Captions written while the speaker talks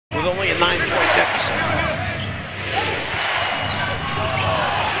with only a 9-point deficit.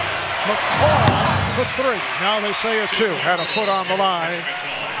 McCall for 3. Now they say a 2. Had a foot on the line.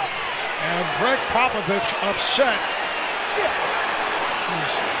 And Gregg Popovich upset.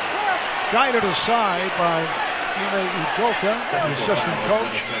 He's guided aside by Ejected, the assistant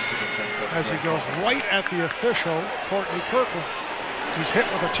coach, as he goes right at the official, Courtney Kirkland. He's hit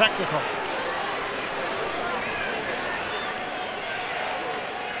with a technical.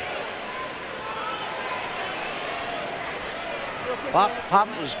 Pop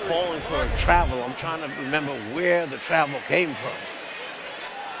was calling for a travel. I'm trying to remember where the travel came from.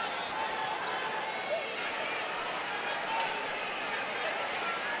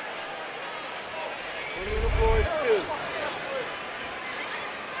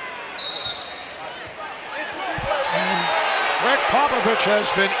 And Gregg Popovich has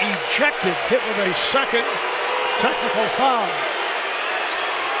been ejected, hit with a second technical foul.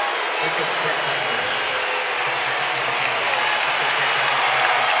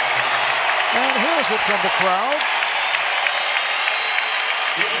 And here's it from the crowd.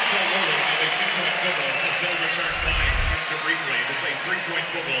 The on-call ruling of a 2-point football has been returned by instant replay. This is a 3-point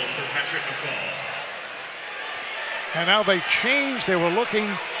football for Patrick McCall. And now they changed. They were looking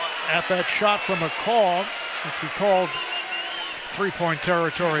at that shot from McCall, which we called 3-point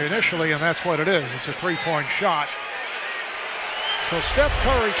territory initially, and that's what it is. It's a 3-point shot. So Steph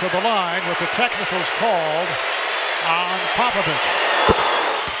Curry to the line with the technicals called on Popovich.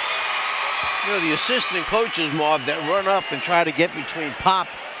 You know, the assistant coaches, Marv, that run up and try to get between Pop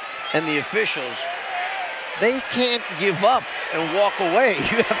and the officials, they can't give up and walk away.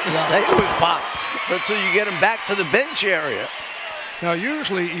 You have to stay with Pop until you get him back to the bench area. Now,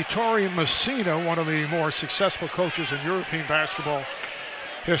 usually Ettore Messina, one of the more successful coaches in European basketball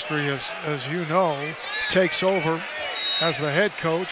history, as you know, takes over as the head coach.